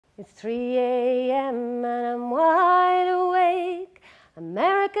It's 3 a.m. and I'm wide awake.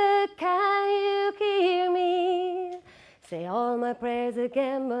 America, can you hear me? Say all my prayers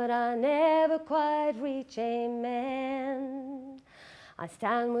again, but I never quite reach amen. I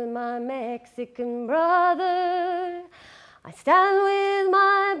stand with my Mexican brother. I stand with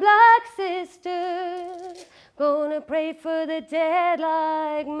my black sister. Gonna pray for the dead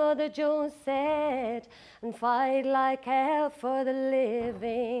like Mother Jones said, and fight like hell for the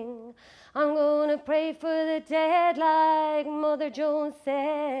living. I'm gonna pray for the dead like Mother Jones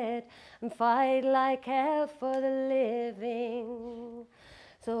said, and fight like hell for the living.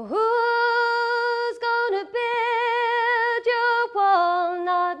 So who's gonna build your wall?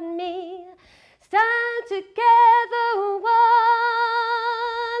 Not me. Stand together, one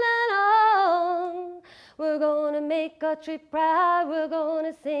and all. We're gonna make our trip proud. We're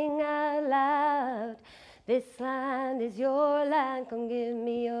gonna sing out loud. This land is your land. Come give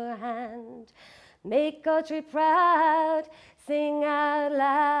me your hand. Make our trip proud. Sing out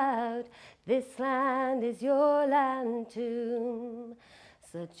loud. This land is your land too.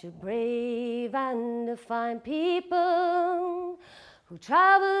 Such a brave and a fine people who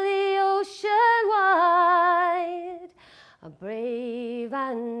travel the ocean wide. A brave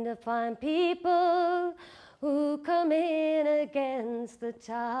and a fine people who come in against the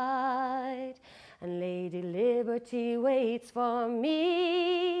tide. And Lady Liberty waits for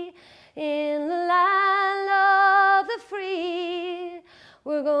me in the land of the free.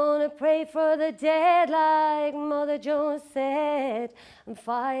 We're gonna pray for the dead like Mother Jones said, and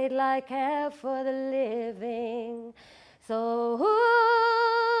fight like hell for the living. So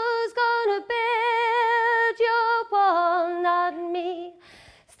who's gonna build your wall? Not me.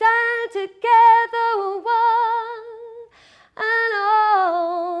 Stand together, one and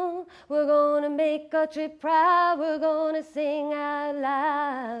all. We're gonna make our trip proud. We're gonna sing out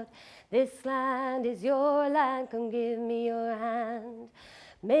loud. This land is your land. Come give me your hand.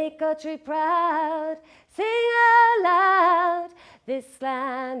 Make our trip proud. Sing out loud. This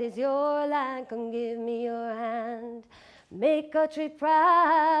land is your land. Come give me your hand. Make our trip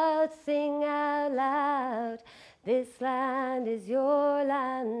proud, sing out loud. This land is your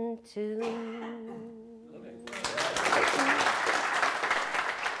land too.